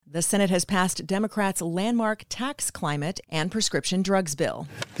The Senate has passed Democrats' landmark tax climate and prescription drugs bill.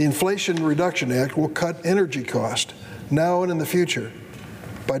 The Inflation Reduction Act will cut energy costs now and in the future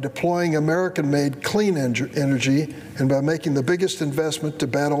by deploying American-made clean energy and by making the biggest investment to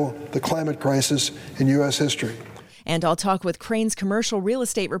battle the climate crisis in U.S. history. And I'll talk with Crain's commercial real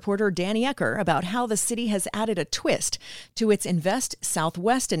estate reporter Danny Ecker about how the city has added a twist to its Invest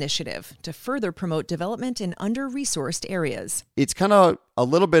Southwest initiative to further promote development in under-resourced areas. It's kind of a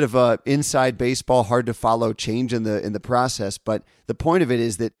little bit of a inside baseball, hard to follow change in the process, but the point of it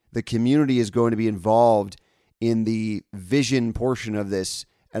is that the community is going to be involved in the vision portion of this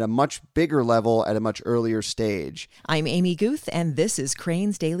at a much bigger level at a much earlier stage. I'm Amy Guth, and this is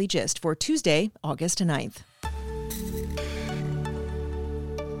Crain's Daily Gist for Tuesday, August 9th.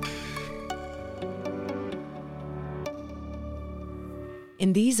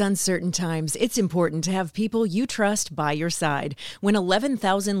 In these uncertain times, it's important to have people you trust by your side. When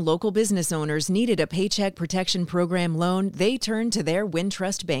 11,000 local business owners needed a Paycheck Protection Program loan, they turned to their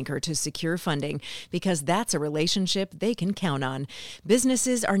Wintrust banker to secure funding because that's a relationship they can count on.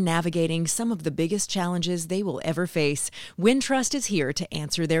 Businesses are navigating some of the biggest challenges they will ever face. Wintrust is here to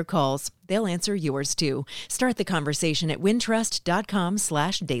answer their calls. They'll answer yours too. Start the conversation at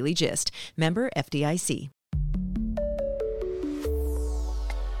wintrust.com/dailygist. Member FDIC.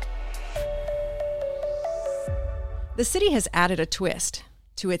 The city has added a twist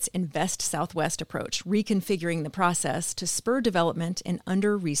to its Invest Southwest approach, reconfiguring the process to spur development in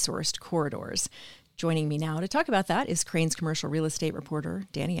under-resourced corridors. Joining me now to talk about that is Crain's commercial real estate reporter,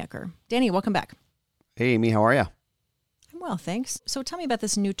 Danny Ecker. Danny, welcome back. Hey, Amy, how are you? I'm well, thanks. So tell me about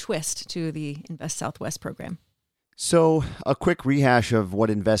this new twist to the Invest Southwest program. So a quick rehash of what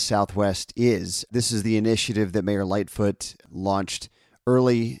Invest Southwest is. This is the initiative that Mayor Lightfoot launched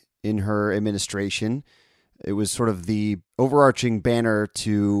early in her administration. It was sort of the overarching banner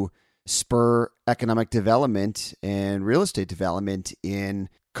to spur economic development and real estate development in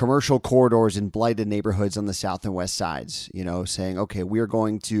commercial corridors in blighted neighborhoods on the south and west sides, saying, okay, we are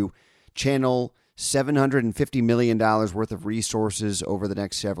going to channel $750 million worth of resources over the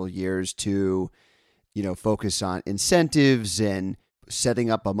next several years to, focus on incentives and setting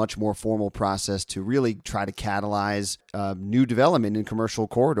up a much more formal process to really try to catalyze new development in commercial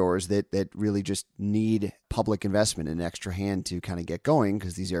corridors that really just need public investment and an extra hand to kind of get going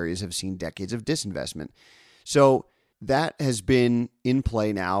because these areas have seen decades of disinvestment. So that has been in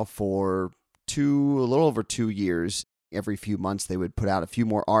play now for a little over 2 years. Every few months, they would put out a few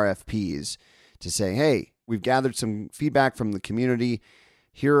more RFPs to say, hey, we've gathered some feedback from the community.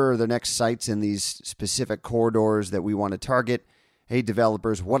 Here are the next sites in these specific corridors that we want to target. Hey,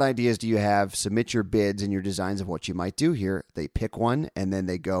 developers, what ideas do you have? Submit your bids and your designs of what you might do here. They pick one, and then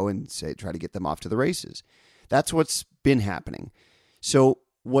they go and try to get them off to the races. That's what's been happening. So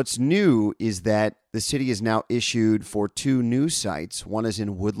what's new is that the city has now issued for 2 new sites. One is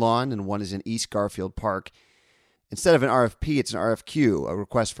in Woodlawn and one is in East Garfield Park. Instead of an RFP, it's an RFQ, a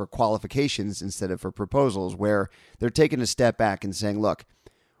request for qualifications instead of for proposals, where they're taking a step back and saying, look,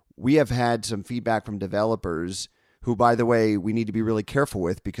 we have had some feedback from developers who, by the way, we need to be really careful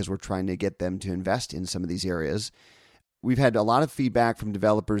with because we're trying to get them to invest in some of these areas. We've had a lot of feedback from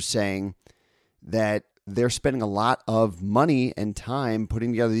developers saying that they're spending a lot of money and time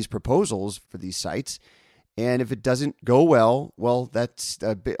putting together these proposals for these sites. And if it doesn't go well, that's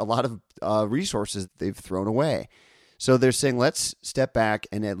a lot of resources they've thrown away. So they're saying, let's step back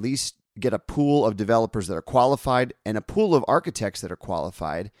and at least get a pool of developers that are qualified and a pool of architects that are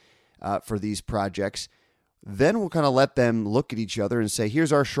qualified for these projects. Then we'll kind of let them look at each other and say,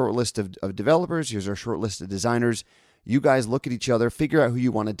 here's our short list of developers. Here's our short list of designers. You guys look at each other, figure out who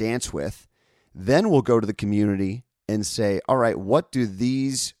you want to dance with. Then we'll go to the community and say, all right, what do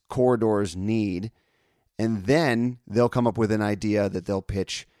these corridors need? And then they'll come up with an idea that they'll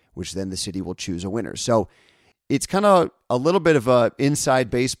pitch, which then the city will choose a winner. So it's kind of a little bit of a inside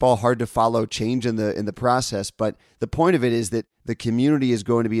baseball, hard to follow change in the process. But the point of it is that the community is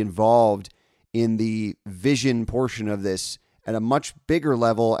going to be involved in the vision portion of this at a much bigger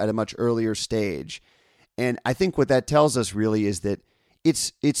level at a much earlier stage. And I think what that tells us really is that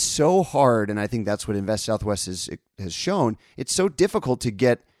it's so hard, and I think that's what Invest Southwest has shown, it's so difficult to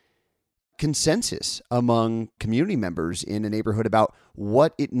get consensus among community members in a neighborhood about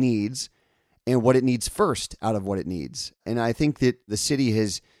what it needs and what it needs first out of what it needs. And I think that the city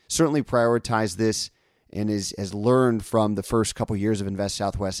has certainly prioritized this and has learned from the first couple of years of Invest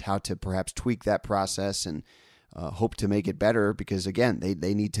Southwest how to perhaps tweak that process and hope to make it better because, again,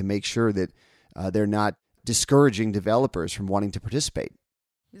 they need to make sure that they're not discouraging developers from wanting to participate.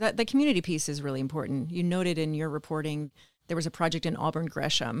 The community piece is really important. You noted in your reporting there was a project in Auburn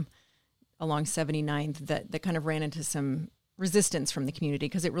Gresham along 79th that kind of ran into some resistance from the community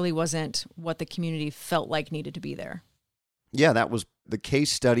because it really wasn't what the community felt like needed to be there. Yeah, that was the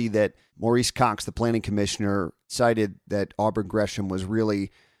case study that Maurice Cox, the planning commissioner, cited, that Auburn Gresham was really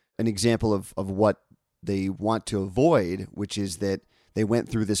an example of what they want to avoid, which is that they went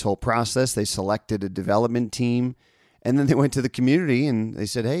through this whole process. They selected a development team, and then they went to the community and they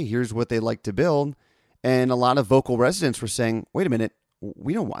said, hey, here's what they like to build. And a lot of vocal residents were saying, wait a minute,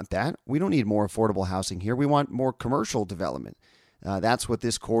 we don't want that. We don't need more affordable housing here. We want more commercial development. That's what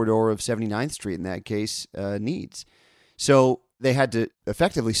this corridor of 79th Street in that case needs. So they had to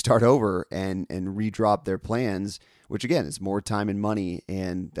effectively start over and redrop their plans, which again is more time and money,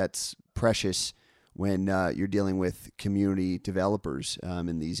 and that's precious when you're dealing with community developers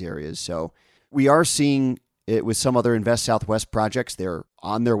in these areas. So we are seeing it with some other Invest Southwest projects. They're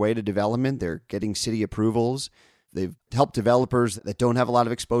on their way to development. They're getting city approvals. They've helped developers that don't have a lot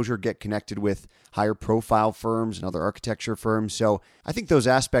of exposure get connected with higher profile firms and other architecture firms. So I think those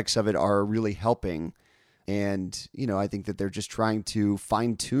aspects of it are really helping. And, I think that they're just trying to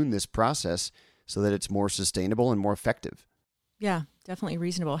fine tune this process so that it's more sustainable and more effective. Yeah, definitely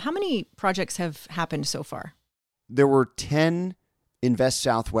reasonable. How many projects have happened so far? There were 10 Invest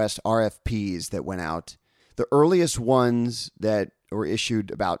Southwest RFPs that went out. The earliest ones that were issued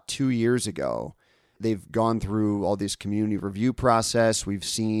about 2 years ago, they've gone through all this community review process. We've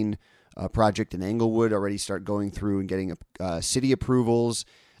seen a project in Englewood already start going through and getting city approvals.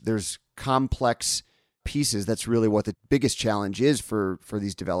 There's complex pieces. That's really what the biggest challenge is for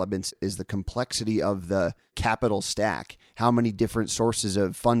these developments, is the complexity of the capital stack, how many different sources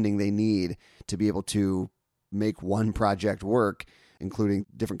of funding they need to be able to make one project work, including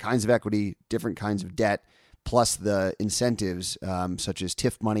different kinds of equity, different kinds of debt, plus the incentives such as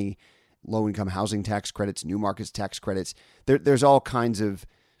TIF money, low-income housing tax credits, new markets tax credits. There's all kinds of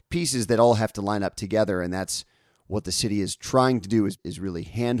pieces that all have to line up together, and that's what the city is trying to do, is really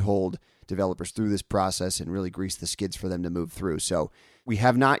handhold developers through this process and really grease the skids for them to move through. So we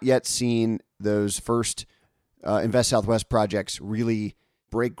have not yet seen those first Invest Southwest projects really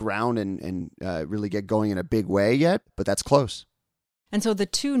break ground and really get going in a big way yet, but that's close. And so the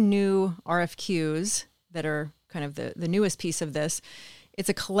two new RFQs that are kind of the newest piece of this, it's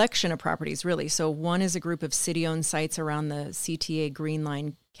a collection of properties, really. So one is a group of city-owned sites around the CTA Green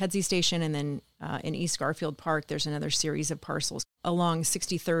Line Kedzie Station, and then in East Garfield Park, there's another series of parcels along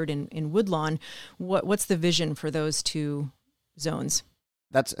 63rd in Woodlawn. What's the vision for those two zones?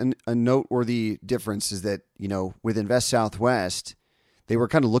 That's a noteworthy difference, is that, with Invest Southwest, they were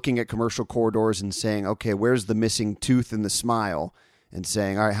kind of looking at commercial corridors and saying, okay, where's the missing tooth in the smile? And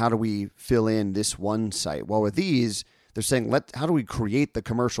saying, all right, how do we fill in this one site? Well, with these, they're saying, how do we create the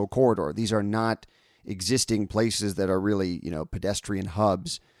commercial corridor? These are not existing places that are really, pedestrian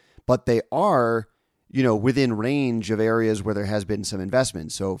hubs, but they are, within range of areas where there has been some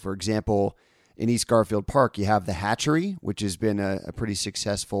investment. So, for example, in East Garfield Park, you have the Hatchery, which has been a pretty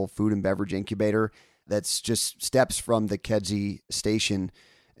successful food and beverage incubator that's just steps from the Kedzie station.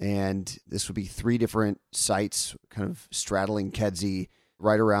 And this would be 3 different sites kind of straddling Kedzie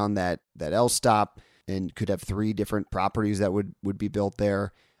right around that L stop, and could have 3 different properties that would be built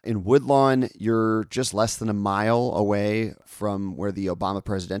there. In Woodlawn, you're just less than a mile away from where the Obama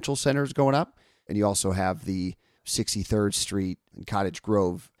Presidential Center is going up. And you also have the 63rd Street and Cottage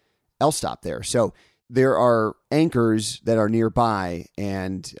Grove L stop there. So there are anchors that are nearby,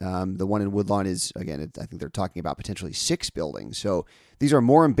 and the one in Woodlawn is, again, I think they're talking about potentially 6 buildings. So these are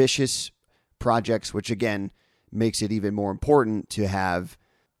more ambitious projects, which again makes it even more important to have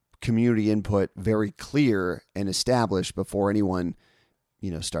community input very clear and established before anyone,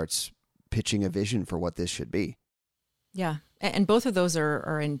 starts pitching a vision for what this should be. Yeah. And both of those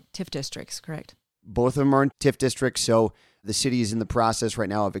are in TIF districts, correct? Both of them are in TIF districts. So the city is in the process right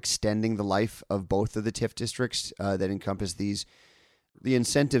now of extending the life of both of the TIF districts that encompass these. The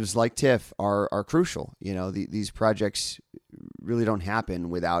incentives like TIF are crucial. These projects really don't happen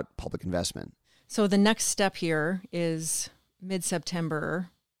without public investment. So the next step here is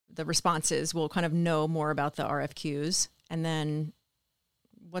mid-September. The responses, we'll kind of know more about the RFQs. And then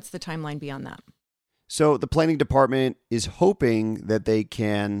what's the timeline beyond that? So the planning department is hoping that they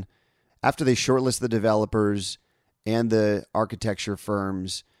can, after they shortlist the developers and the architecture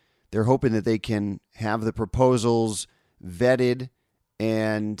firms, they're hoping that they can have the proposals vetted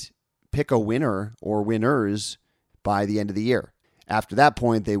and pick a winner or winners by the end of the year. After that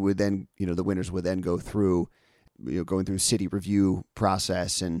point, they would then, the winners would then go through, going through city review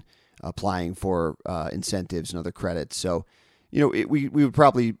process and applying for incentives and other credits. So, we would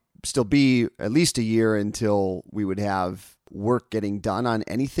probably still be at least a year until we would have work getting done on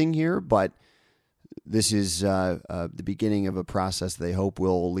anything here, but this is the beginning of a process they hope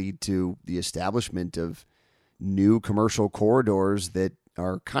will lead to the establishment of new commercial corridors that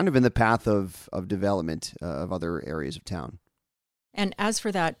are kind of in the path of development of other areas of town. And as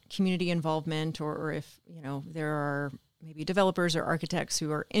for that community involvement, or if, there are maybe developers or architects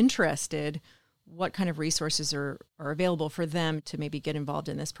who are interested, what kind of resources are available for them to maybe get involved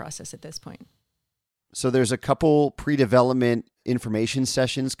in this process at this point? So there's a couple pre-development information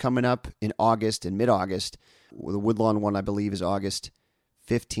sessions coming up in August and mid-August. The Woodlawn one, I believe, is August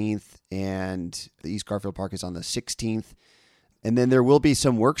 15th, and the East Garfield Park is on the 16th. And then there will be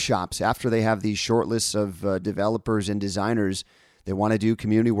some workshops after they have these short lists of developers and designers. They want to do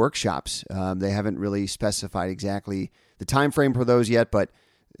community workshops. They haven't really specified exactly the time frame for those yet, but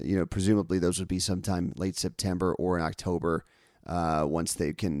presumably those would be sometime late September or in October once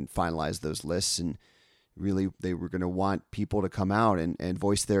they can finalize those lists. And really, they were going to want people to come out and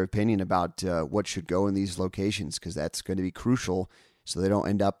voice their opinion about what should go in these locations, because that's going to be crucial so they don't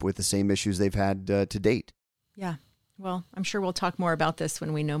end up with the same issues they've had to date. Yeah. Well, I'm sure we'll talk more about this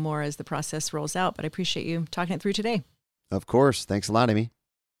when we know more as the process rolls out, but I appreciate you talking it through today. Of course. Thanks a lot, Amy.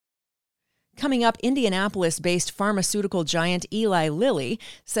 Coming up, Indianapolis-based pharmaceutical giant Eli Lilly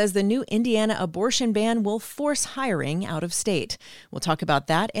says the new Indiana abortion ban will force hiring out of state. We'll talk about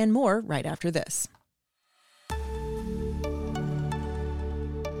that and more right after this.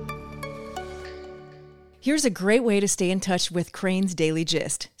 Here's a great way to stay in touch with Crain's Daily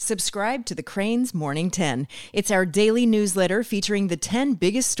Gist. Subscribe to the Crain's Morning 10. It's our daily newsletter featuring the 10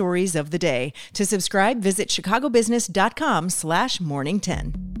 biggest stories of the day. To subscribe, visit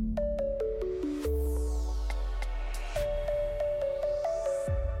chicagobusiness.com/morning10.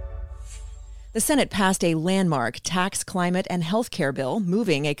 The Senate passed a landmark tax, climate, and health care bill,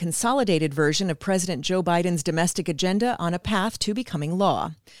 moving a consolidated version of President Joe Biden's domestic agenda on a path to becoming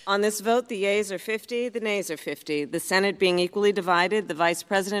law. On this vote, the yeas are 50, the nays are 50. The Senate being equally divided, the Vice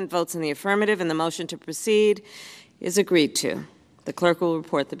President votes in the affirmative, and the motion to proceed is agreed to. The clerk will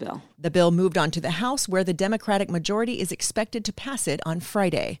report the bill. The bill moved on to the House, where the Democratic majority is expected to pass it on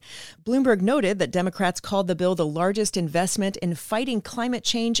Friday. Bloomberg noted that Democrats called the bill the largest investment in fighting climate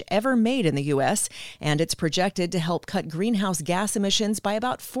change ever made in the U.S., and it's projected to help cut greenhouse gas emissions by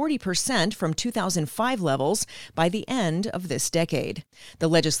about 40% from 2005 levels by the end of this decade. The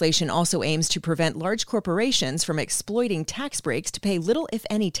legislation also aims to prevent large corporations from exploiting tax breaks to pay little, if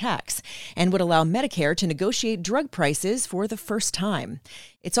any, tax, and would allow Medicare to negotiate drug prices for the first time.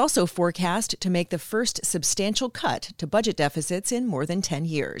 It's also forecast to make the first substantial cut to budget deficits in more than 10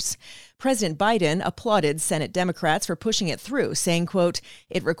 years. President Biden applauded Senate Democrats for pushing it through, saying, quote,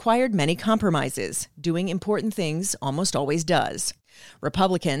 "It required many compromises. Doing important things almost always does."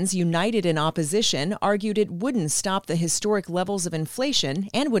 Republicans, united in opposition, argued it wouldn't stop the historic levels of inflation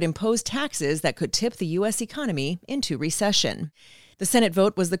and would impose taxes that could tip the U.S. economy into recession. The Senate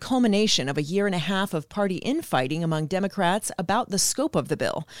vote was the culmination of a year and a half of party infighting among Democrats about the scope of the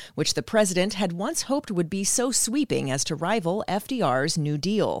bill, which the president had once hoped would be so sweeping as to rival FDR's New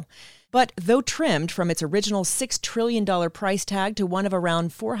Deal. But though trimmed from its original $6 trillion price tag to one of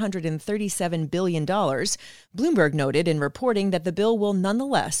around $437 billion, Bloomberg noted in reporting that the bill will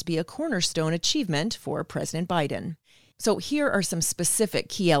nonetheless be a cornerstone achievement for President Biden. So here are some specific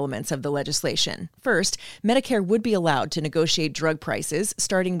key elements of the legislation. First, Medicare would be allowed to negotiate drug prices,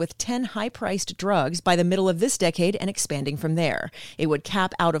 starting with 10 high-priced drugs by the middle of this decade and expanding from there. It would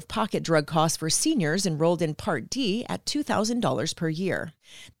cap out-of-pocket drug costs for seniors enrolled in Part D at $2,000 per year.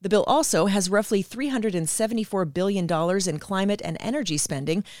 The bill also has roughly $374 billion in climate and energy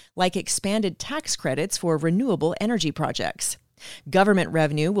spending, like expanded tax credits for renewable energy projects. Government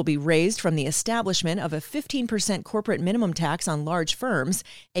revenue will be raised from the establishment of a 15% corporate minimum tax on large firms,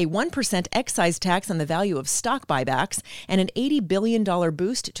 a 1% excise tax on the value of stock buybacks, and an $80 billion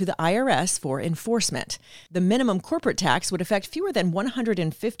boost to the IRS for enforcement. The minimum corporate tax would affect fewer than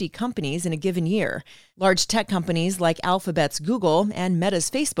 150 companies in a given year. Large tech companies like Alphabet's Google and Meta's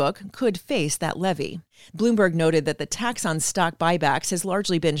Facebook could face that levy. Bloomberg noted that the tax on stock buybacks has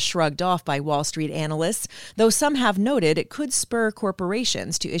largely been shrugged off by Wall Street analysts, though some have noted it could spur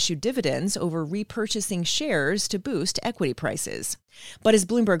corporations to issue dividends over repurchasing shares to boost equity prices. But as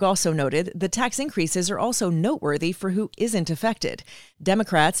Bloomberg also noted, the tax increases are also noteworthy for who isn't affected.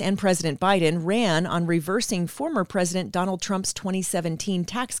 Democrats and President Biden ran on reversing former President Donald Trump's 2017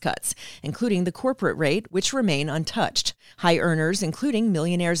 tax cuts, including the corporate rate, which remain untouched. High earners, including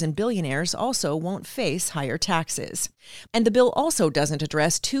millionaires and billionaires, also won't face higher taxes. And the bill also doesn't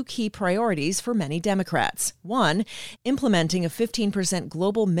address two key priorities for many Democrats. One, implementing a 15%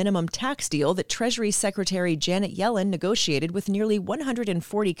 global minimum tax deal that Treasury Secretary Janet Yellen negotiated with nearly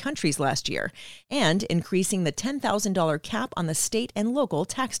 140 countries last year, and increasing the $10,000 cap on the state and local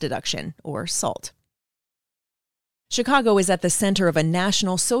tax deduction, or SALT. Chicago is at the center of a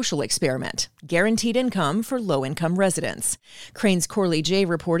national social experiment, guaranteed income for low-income residents. Crain's Corley J.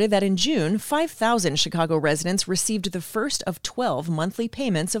 reported that in June, 5,000 Chicago residents received the first of 12 monthly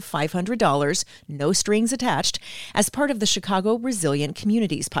payments of $500, no strings attached, as part of the Chicago Resilient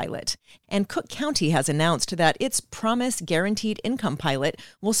Communities pilot. And Cook County has announced that its Promise Guaranteed Income pilot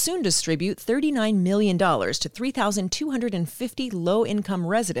will soon distribute $39 million to 3,250 low-income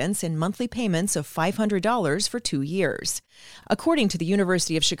residents in monthly payments of $500 for 2 years. According to the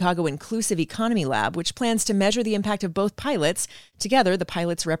University of Chicago Inclusive Economy Lab, which plans to measure the impact of both pilots, together the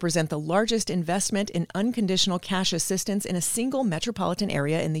pilots represent the largest investment in unconditional cash assistance in a single metropolitan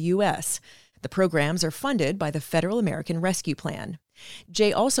area in the U.S. The programs are funded by the Federal American Rescue Plan.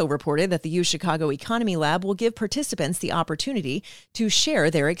 Jay also reported that the U Chicago Economy Lab will give participants the opportunity to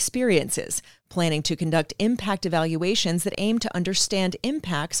share their experiences, planning to conduct impact evaluations that aim to understand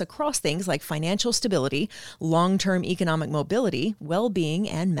impacts across things like financial stability, long-term economic mobility, well-being,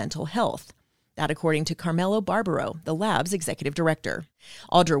 and mental health. That according to Carmelo Barbaro, the lab's executive director.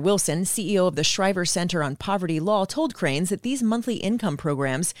 Audra Wilson, CEO of the Shriver Center on Poverty Law, told Crain's that these monthly income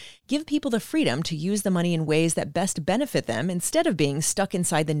programs give people the freedom to use the money in ways that best benefit them instead of being stuck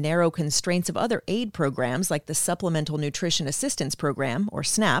inside the narrow constraints of other aid programs like the Supplemental Nutrition Assistance Program, or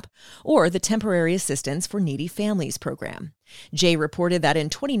SNAP, or the Temporary Assistance for Needy Families Program. Jay reported that in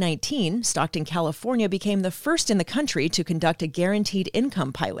 2019, Stockton, California became the first in the country to conduct a guaranteed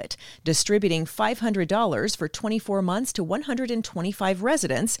income pilot, distributing $500 for 24 months to 125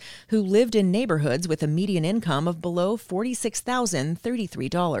 residents who lived in neighborhoods with a median income of below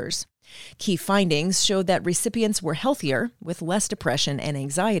 $46,033. Key findings showed that recipients were healthier, with less depression and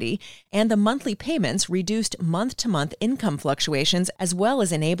anxiety, and the monthly payments reduced month-to-month income fluctuations as well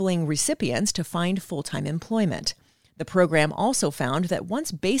as enabling recipients to find full-time employment. The program also found that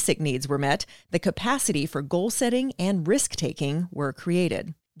once basic needs were met, the capacity for goal-setting and risk-taking were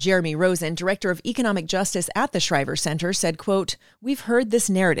created. Jeremy Rosen, director of economic justice at the Shriver Center, said, quote, "We've heard this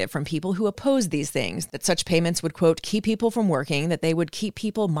narrative from people who oppose these things, that such payments would, quote, keep people from working, that they would keep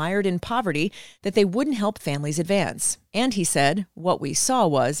people mired in poverty, that they wouldn't help families advance." And he said, what we saw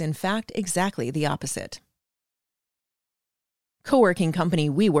was, in fact, exactly the opposite. Co-working company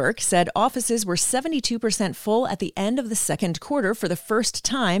WeWork said offices were 72% full at the end of the second quarter for the first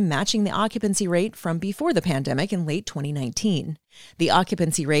time, matching the occupancy rate from before the pandemic in late 2019. The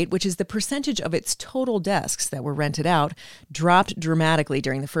occupancy rate, which is the percentage of its total desks that were rented out, dropped dramatically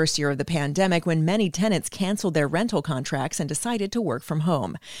during the first year of the pandemic when many tenants canceled their rental contracts and decided to work from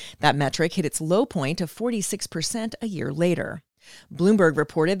home. That metric hit its low point of 46% a year later. Bloomberg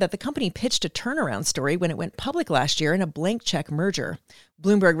reported that the company pitched a turnaround story when it went public last year in a blank check merger.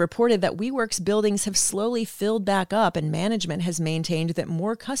 Bloomberg reported that WeWork's buildings have slowly filled back up, and management has maintained that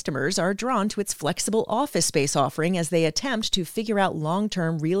more customers are drawn to its flexible office space offering as they attempt to figure out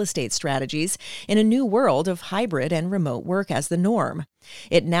long-term real estate strategies in a new world of hybrid and remote work as the norm.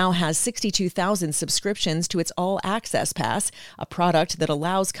 It now has 62,000 subscriptions to its All Access Pass, a product that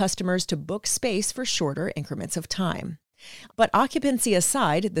allows customers to book space for shorter increments of time. But occupancy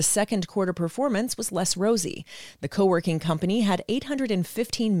aside, the second quarter performance was less rosy. The co-working company had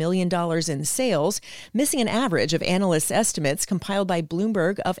 $815 million in sales, missing an average of analysts' estimates compiled by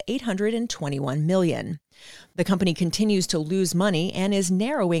Bloomberg of $821 million. The company continues to lose money and is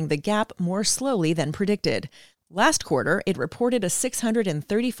narrowing the gap more slowly than predicted. Last quarter, it reported a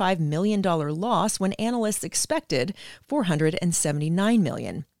 $635 million loss when analysts expected $479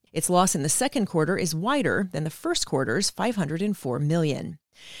 million. Its loss in the second quarter is wider than the first quarter's $504 million.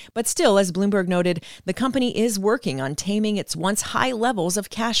 But still, as Bloomberg noted, the company is working on taming its once high levels of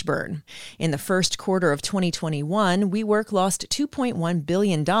cash burn. In the first quarter of 2021, WeWork lost $2.1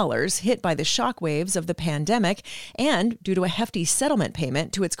 billion, hit by the shockwaves of the pandemic and due to a hefty settlement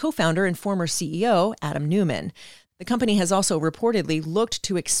payment to its co-founder and former CEO, Adam Neumann. The company has also reportedly looked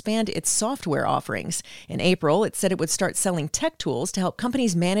to expand its software offerings. In April, it said it would start selling tech tools to help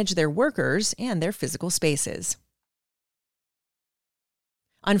companies manage their workers and their physical spaces.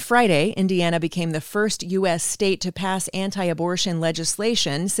 On Friday, Indiana became the first U.S. state to pass anti-abortion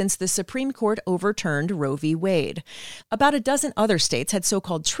legislation since the Supreme Court overturned Roe v. Wade. About a dozen other states had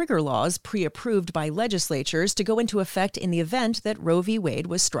so-called trigger laws pre-approved by legislatures to go into effect in the event that Roe v. Wade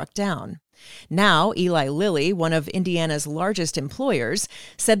was struck down. Now, Eli Lilly, one of Indiana's largest employers,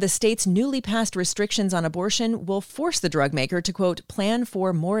 said the state's newly passed restrictions on abortion will force the drug maker to, quote, plan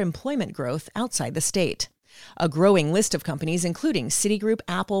for more employment growth outside the state. A growing list of companies, including Citigroup,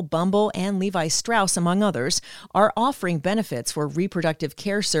 Apple, Bumble, and Levi Strauss, among others, are offering benefits for reproductive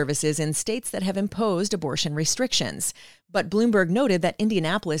care services in states that have imposed abortion restrictions. But Bloomberg noted that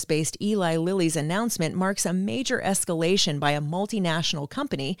Indianapolis-based Eli Lilly's announcement marks a major escalation by a multinational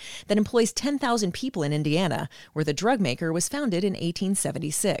company that employs 10,000 people in Indiana, where the drug maker was founded in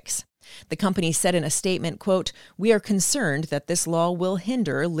 1876. The company said in a statement, quote, "We are concerned that this law will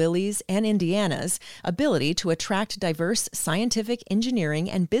hinder Lilly's and Indiana's ability to attract diverse scientific, engineering,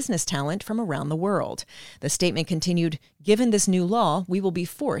 and business talent from around the world." The statement continued, "Given this new law, we will be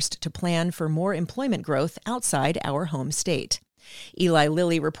forced to plan for more employment growth outside our home state." Eli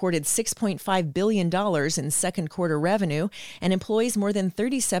Lilly reported $6.5 billion in second quarter revenue and employs more than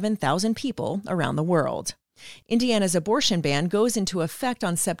 37,000 people around the world. Indiana's abortion ban goes into effect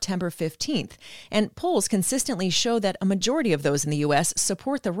on September 15th, and polls consistently show that a majority of those in the U.S.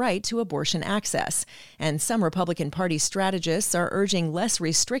 support the right to abortion access. And some Republican Party strategists are urging less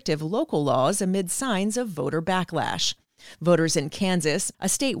restrictive local laws amid signs of voter backlash. Voters in Kansas, a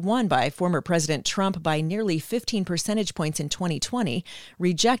state won by former President Trump by nearly 15 percentage points in 2020,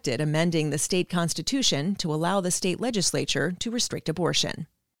 rejected amending the state constitution to allow the state legislature to restrict abortion.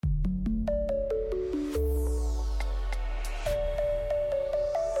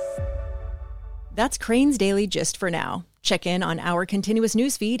 That's Crain's Daily Gist for now. Check in on our continuous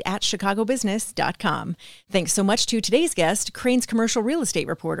newsfeed at chicagobusiness.com. Thanks so much to today's guest, Crain's commercial real estate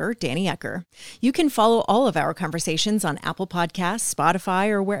reporter, Danny Ecker. You can follow all of our conversations on Apple Podcasts, Spotify,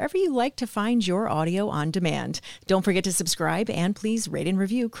 or wherever you like to find your audio on demand. Don't forget to subscribe and please rate and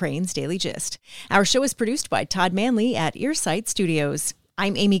review Crain's Daily Gist. Our show is produced by Todd Manley at Earsight Studios.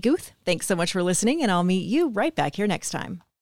 I'm Amy Guth. Thanks so much for listening, and I'll meet you right back here next time.